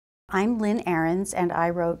I'm Lynn Ahrens, and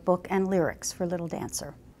I wrote book and lyrics for Little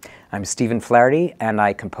Dancer. I'm Stephen Flaherty, and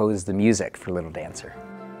I composed the music for Little Dancer.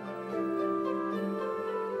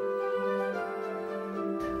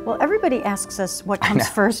 Well, everybody asks us what comes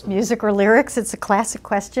first, music or lyrics. It's a classic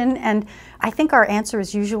question, and I think our answer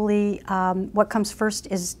is usually what comes first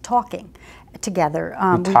is talking together.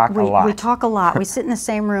 We talk a lot. We talk a lot. We sit in the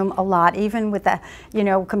same room a lot, even with the,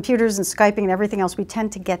 computers and Skyping and everything else. We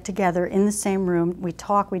tend to get together in the same room. We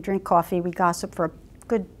talk, we drink coffee, we gossip for a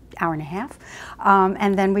good hour and a half,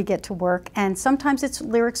 and then we get to work. And sometimes it's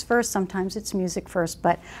lyrics first, sometimes it's music first,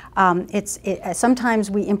 but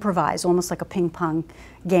sometimes we improvise, almost like a ping pong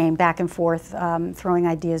game, back and forth, throwing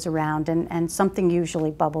ideas around, and something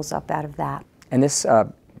usually bubbles up out of that. And this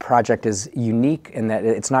project is unique in that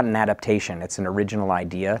it's not an adaptation, it's an original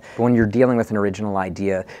idea. But when you're dealing with an original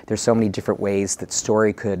idea, there's so many different ways that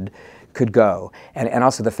story could go, and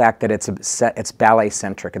also the fact that it's ballet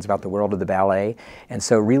centric. It's about the world of the ballet, and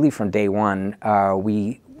so really from day one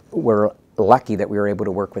we were lucky that we were able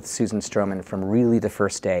to work with Susan Stroman from really the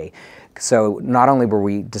first day. So not only were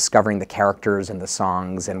we discovering the characters and the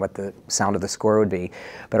songs and what the sound of the score would be,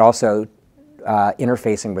 but also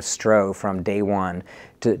interfacing with Stro from day one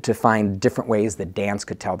to find different ways that dance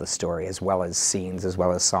could tell the story, as well as scenes, as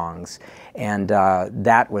well as songs, and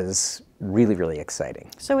that was really, really exciting.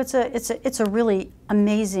 So it's a really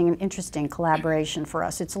amazing and interesting collaboration for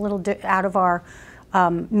us. It's a little out of our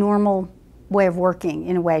normal way of working,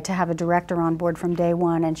 in a way, to have a director on board from day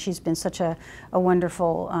one, and she's been such a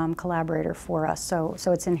wonderful collaborator for us. So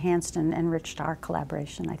it's enhanced and enriched our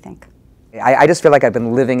collaboration, I think. I just feel like I've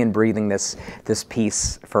been living and breathing this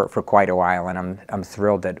piece for quite a while, and I'm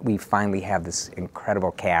thrilled that we finally have this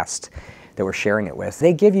incredible cast that we're sharing it with.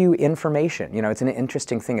 They give you information. It's an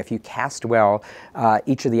interesting thing. If you cast well,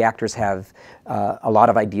 each of the actors have a lot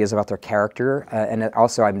of ideas about their character, and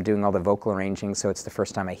also I'm doing all the vocal arranging, so it's the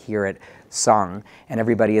first time I hear it sung, and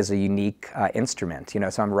everybody is a unique instrument.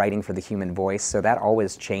 So I'm writing for the human voice, so that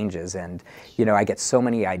always changes, and I get so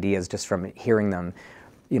many ideas just from hearing them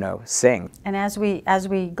sing. And as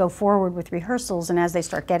we go forward with rehearsals, and as they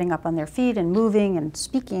start getting up on their feet and moving and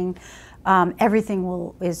speaking,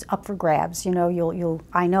 everything is up for grabs. I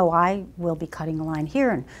know I will be cutting a line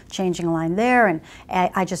here and changing a line there, and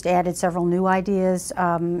I just added several new ideas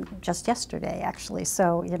just yesterday, actually.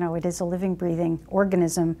 So it is a living, breathing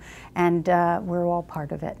organism, and we're all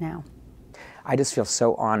part of it now. I just feel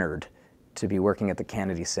so honored to be working at the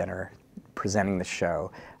Kennedy Center, presenting the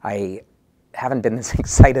show. I haven't been this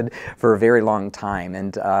excited for a very long time,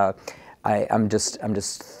 and I'm just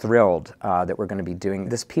thrilled that we're going to be doing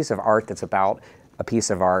this piece of art that's about a piece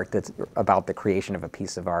of art, that's about the creation of a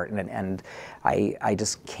piece of art, and I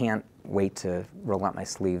just can't wait to roll up my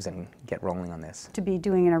sleeves and get rolling on this. To be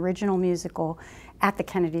doing an original musical at the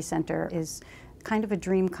Kennedy Center is kind of a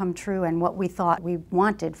dream come true, and what we thought we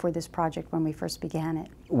wanted for this project when we first began it.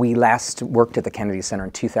 We last worked at the Kennedy Center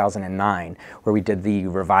in 2009, where we did the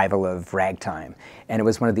revival of Ragtime, and it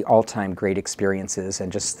was one of the all-time great experiences,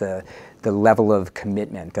 and just the level of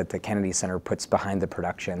commitment that the Kennedy Center puts behind the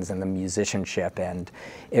productions and the musicianship, and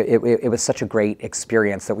it was such a great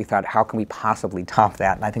experience that we thought, how can we possibly top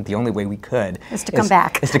that? And I think the only way we could is to come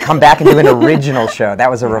back and do an original show. That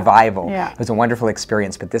was a revival. Yeah. It was a wonderful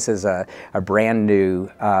experience, but this is a brand new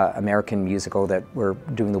American musical that we're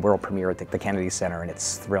doing the world premiere at the Kennedy Center, and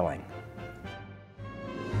it's thrilling.